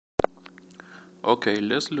Okay,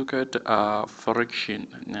 let's look at friction.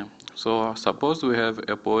 So suppose we have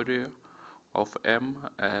a body of M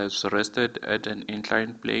as rested at an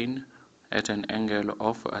inclined plane at an angle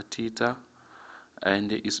of theta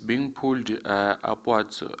and is being pulled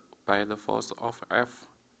upwards by the force of F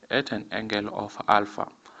at an angle of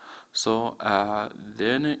alpha. So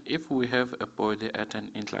then if we have a body at an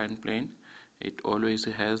inclined plane, it always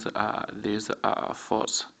has this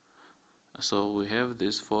force. So we have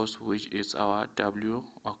this force which is our W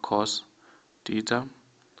or cos theta.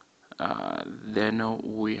 Then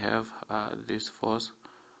we have this force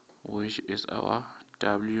which is our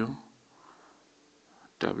W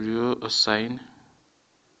sine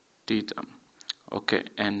theta. Okay,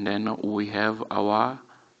 and then we have our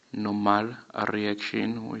normal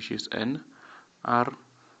reaction which is N R.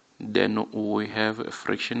 Then we have a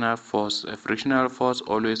frictional force. A frictional force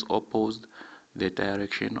always opposed the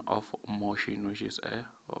direction of motion, which is a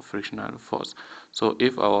frictional force. So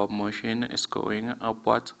if our motion is going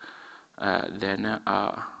upward,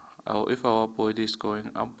 if our body is going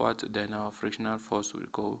upward, then our frictional force will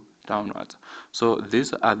go downwards. So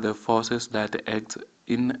these are the forces that act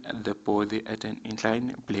in the body at an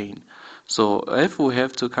inclined plane. So if we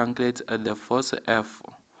have to calculate the force F,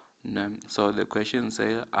 so the question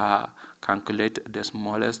says calculate the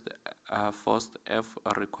smallest force F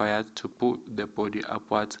required to pull the body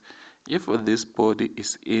upwards if this body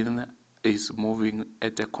is moving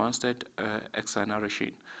at a constant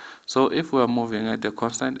acceleration. So if we are moving at a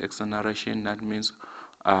constant acceleration, that means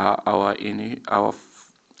our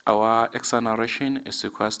acceleration is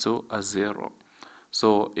equals to 0.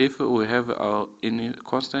 So if we have our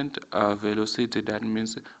constant velocity, that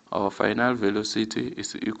means our final velocity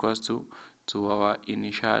is equals to our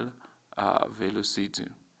initial velocity.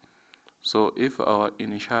 So if our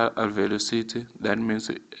initial velocity, that means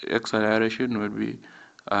acceleration will be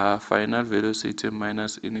final velocity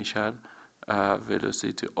minus initial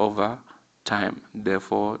velocity over time.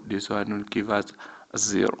 Therefore, this one will give us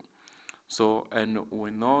 0. So, and we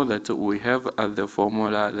know that we have the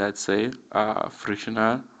formula that say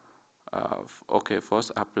frictional,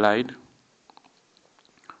 force applied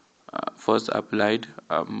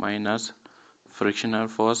minus frictional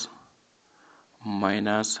force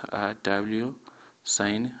minus W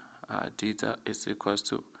sine theta is equals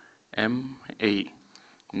to MA.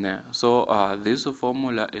 Now, so this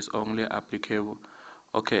formula is only applicable.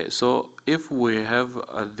 Okay, so if we have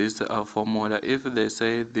this formula, if they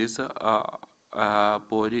say this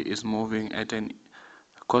body is moving at a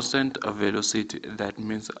constant velocity, that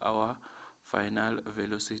means our final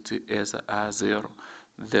velocity is 0.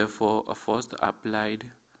 Therefore, a force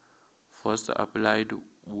applied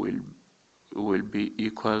will be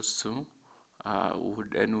equals to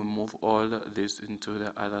then we move all this into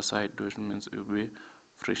the other side, which means it will be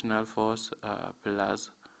frictional force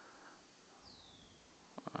plus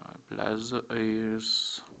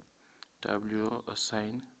is W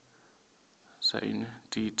sine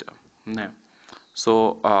theta. Now,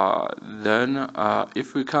 so then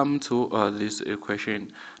if we come to this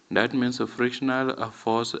equation, that means a frictional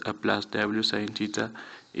force plus W sine theta,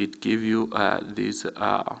 it give you this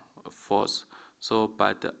force. So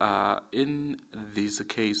but in this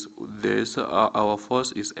case, this our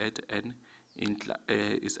force is at an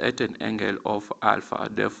angle of alpha.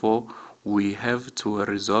 Therefore, we have to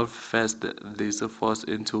resolve first this force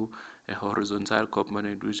into a horizontal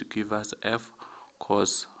component, which gives us F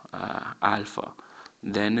cos alpha.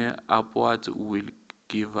 Then upward will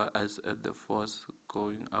give us the force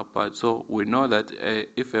going upward. So we know that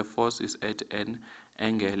if a force is at an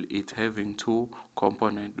angle, it's having two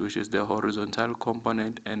components, which is the horizontal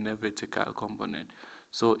component and the vertical component.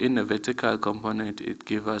 So in the vertical component, it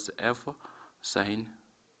gives us F sine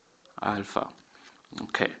alpha.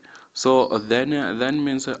 Okay, so then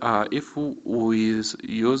means if we use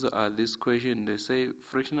this equation, they say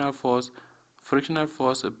frictional force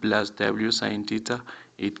plus W sine theta,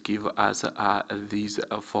 it gives us this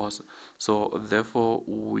force. So therefore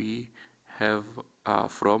we have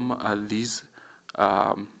from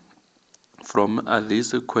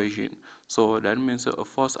this equation, so that means a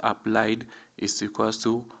force applied is equals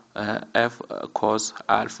to F cos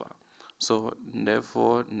alpha. So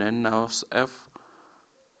therefore then now F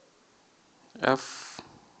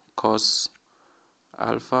cos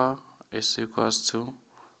alpha is equals to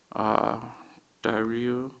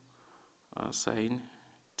W sine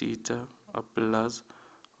theta plus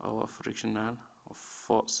our frictional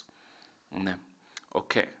force.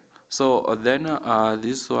 Okay, so then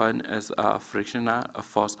this one is a frictional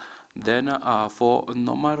force. Then for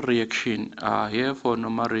normal reaction, here for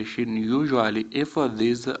normal reaction, usually if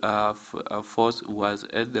this force was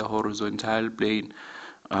at the horizontal plane,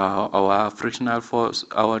 our frictional force,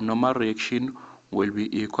 our normal reaction will be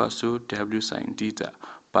equal to W sine theta.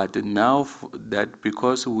 But now that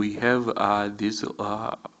because we have this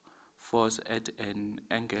force at an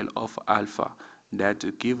angle of alpha,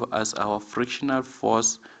 that give us our frictional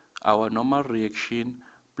force, our normal reaction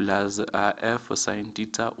plus F sine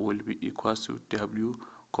theta will be equal to W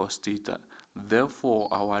cos theta. Therefore,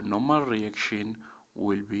 our normal reaction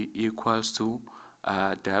will be equal to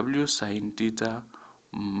W sine theta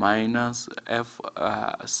minus F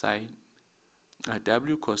sine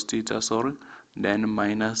W cos theta, sorry, then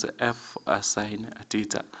minus F sine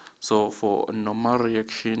theta. So for normal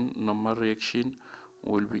reaction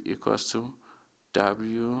will be equals to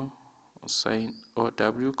W sine or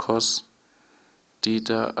W cos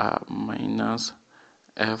theta minus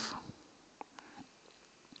F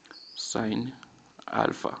sine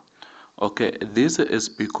alpha. Okay, this is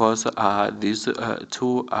because these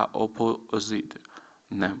two are opposite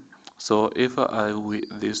now. So if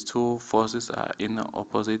these two forces are in the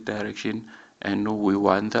opposite direction and we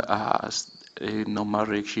want a normal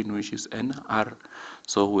reaction which is NR,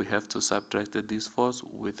 so we have to subtract this force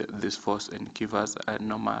with this force and give us a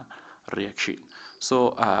normal reaction.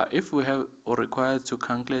 So if we have required to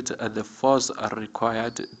calculate the force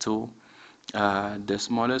required to the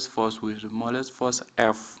smallest force with the smallest force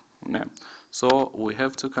F. Yeah. So we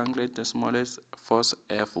have to calculate the smallest force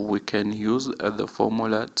F. We can use the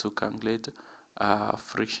formula to calculate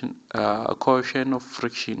friction, coefficient of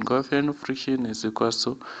friction. Coefficient of friction is equal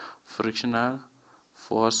to frictional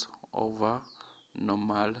force over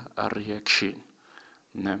normal reaction.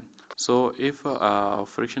 Yeah. So if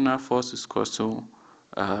frictional force is equal to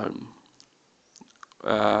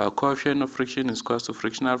coefficient of friction is equal to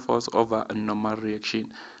frictional force over a normal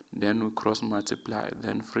reaction, then we cross multiply,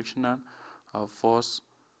 then frictional force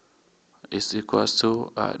is equal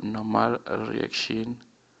to normal reaction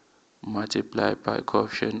multiplied by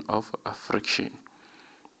coefficient of friction.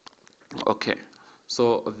 Okay,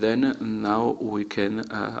 so then now we can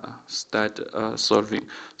start solving.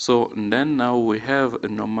 So then now we have a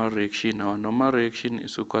normal reaction. Our normal reaction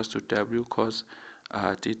is equal to W cos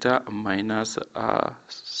theta minus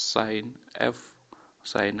sine F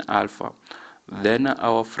sine alpha. Then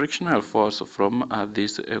our frictional force from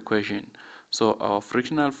this equation. So our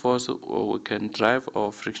frictional force, we can derive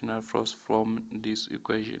our frictional force from this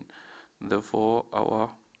equation. Therefore,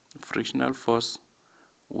 our frictional force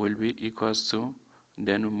will be equals to,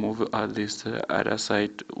 then we move this other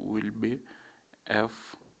side will be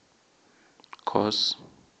F cos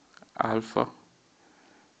alpha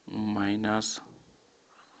minus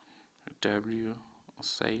W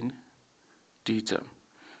sine theta.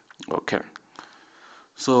 Okay,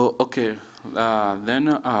 so okay, then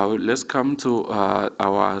let's come to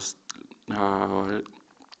our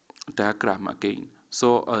diagram again.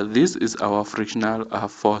 So this is our frictional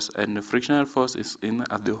force, and the frictional force is in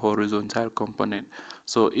the horizontal component.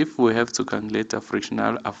 So if we have to calculate a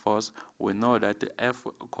frictional force, we know that the F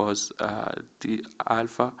cos the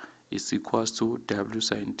alpha is equals to W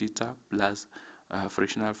sine theta plus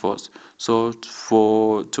frictional force. So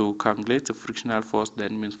to calculate the frictional force,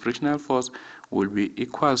 that means frictional force will be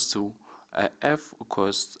equals to F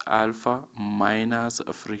cos alpha minus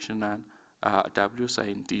frictional W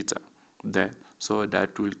sine theta. Then so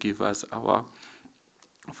that will give us our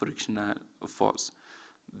frictional force.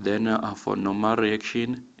 Then for normal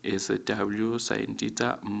reaction is W sine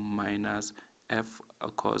theta minus F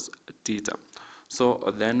cos theta. So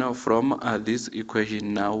then from this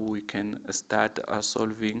equation now we can start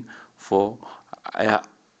solving for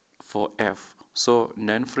F. So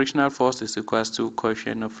then frictional force is equals to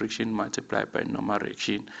coefficient of friction multiplied by normal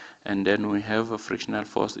reaction, and then we have a frictional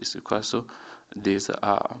force is equals to this.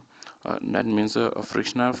 That means a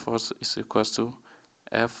frictional force is equals to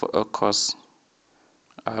F cos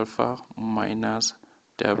alpha minus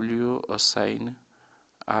W sine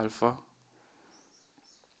alpha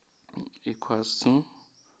equals to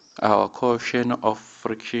our coefficient of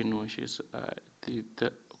friction, which is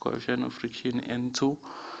the coefficient of friction N2.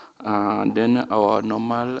 Then our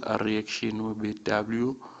normal reaction will be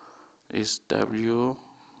W is W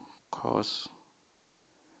cos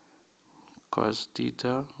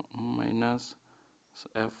theta minus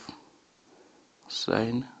F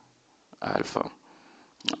sine alpha.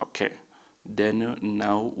 Okay, then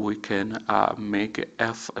now we can make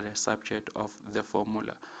F the subject of the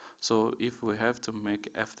formula. So if we have to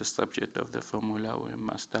make F the subject of the formula, we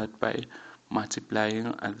must start by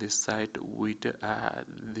multiplying this side with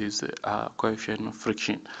this coefficient of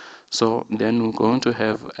friction. So then we're going to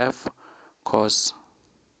have F cos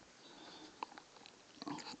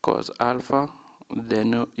alpha.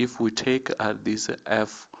 Then if we take this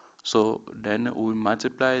F, so then we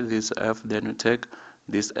multiply this F, then we take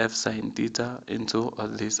this F sine theta into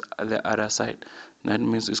this the other side. That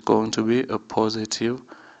means it's going to be a positive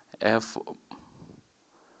F,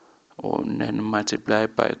 or then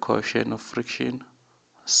multiplied by coefficient of friction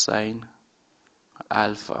sine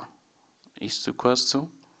alpha is equals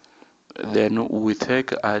to, then we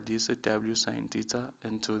take this W sine theta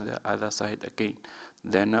into the other side again.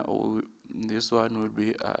 Then this one will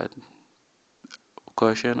be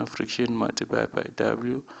coefficient of friction multiplied by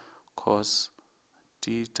W cos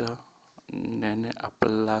theta, then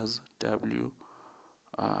plus W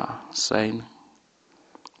sine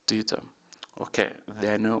theta. Okay,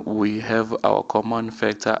 then we have our common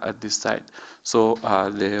factor at this side. So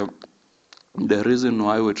the reason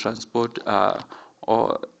why we transport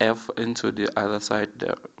or F into the other side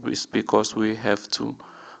there is because we have to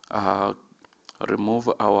remove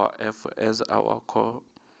our F as our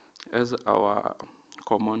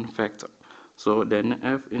common factor. So then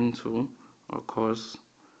F into cos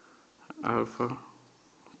alpha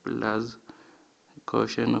plus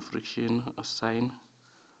coefficient of friction sine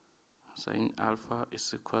alpha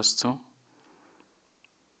is equals to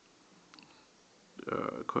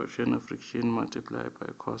coefficient of friction multiplied by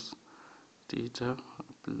cos theta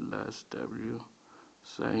plus W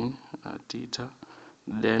sine theta.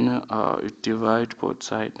 Then it divide both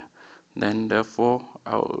sides. Then therefore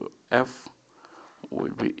our F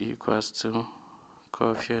will be equals to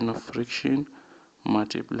coefficient of friction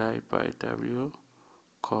multiplied by W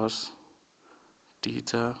cos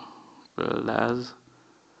theta plus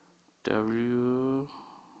W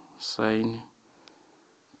sine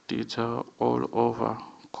theta all over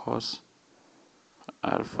cos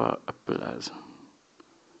alpha plus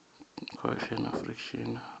coefficient of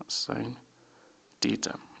friction sine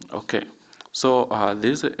theta. Okay, so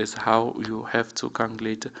this is how you have to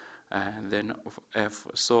calculate then of F.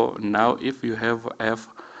 So now if you have F,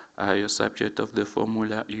 your subject of the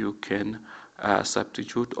formula, you can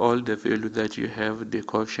substitute all the value that you have, the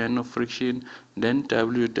coefficient of friction, then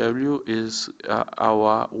W is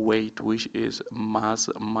our weight, which is mass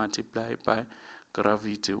multiplied by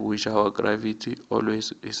gravity, which our gravity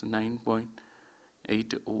always is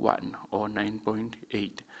 9.81 or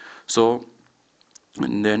 9.8. So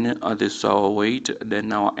and then this is our weight,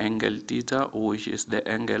 then our angle theta, which is the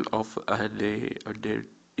angle of the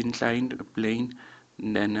inclined plane.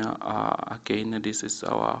 Then again, this is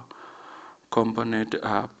our component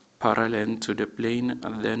parallel to the plane,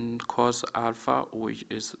 and then cos alpha, which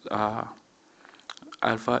is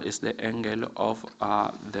alpha is the angle of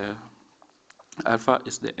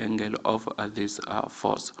this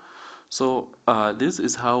force. So this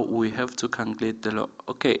is how we have to calculate the law.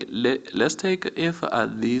 Okay, let's take if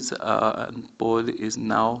this body is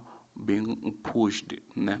now being pushed.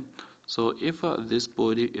 So if this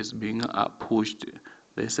body is being pushed,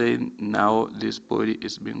 let's say now this body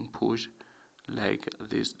is being pushed like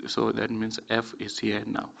this, so that means F is here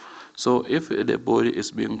now. So if the body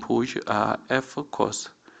is being pushed, F cos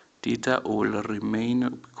theta will remain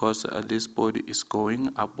because this body is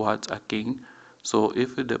going upwards again. So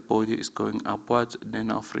if the body is going upwards,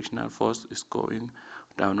 then our frictional force is going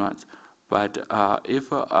downwards. But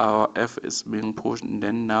if our F is being pushed,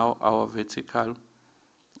 then now our vertical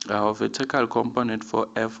component for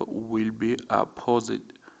F will be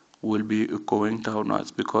opposite, will be going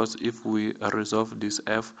downwards, because if we resolve this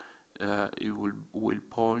F, it will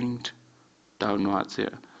point downwards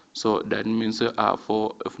here. So that means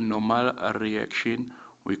for normal reaction,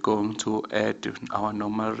 we're going to add our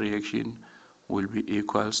normal reaction will be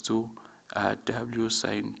equals to W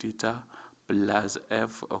sine theta plus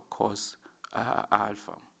F cos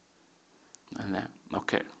alpha. And then,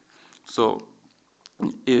 okay, so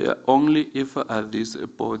only if this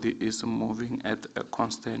body is moving at a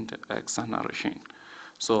constant acceleration.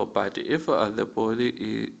 So, but if the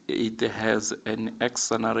body it has an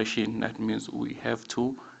acceleration, that means we have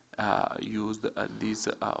to use this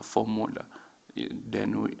formula.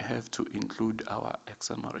 Then we have to include our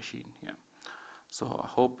acceleration here. So I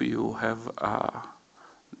hope you have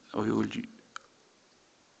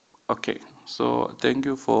okay. So thank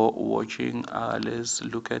you for watching. Let's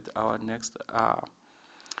look at our next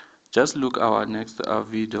just look our next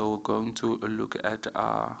video. We're going to look at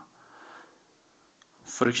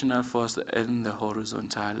frictional force in the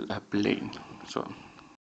horizontal plane. So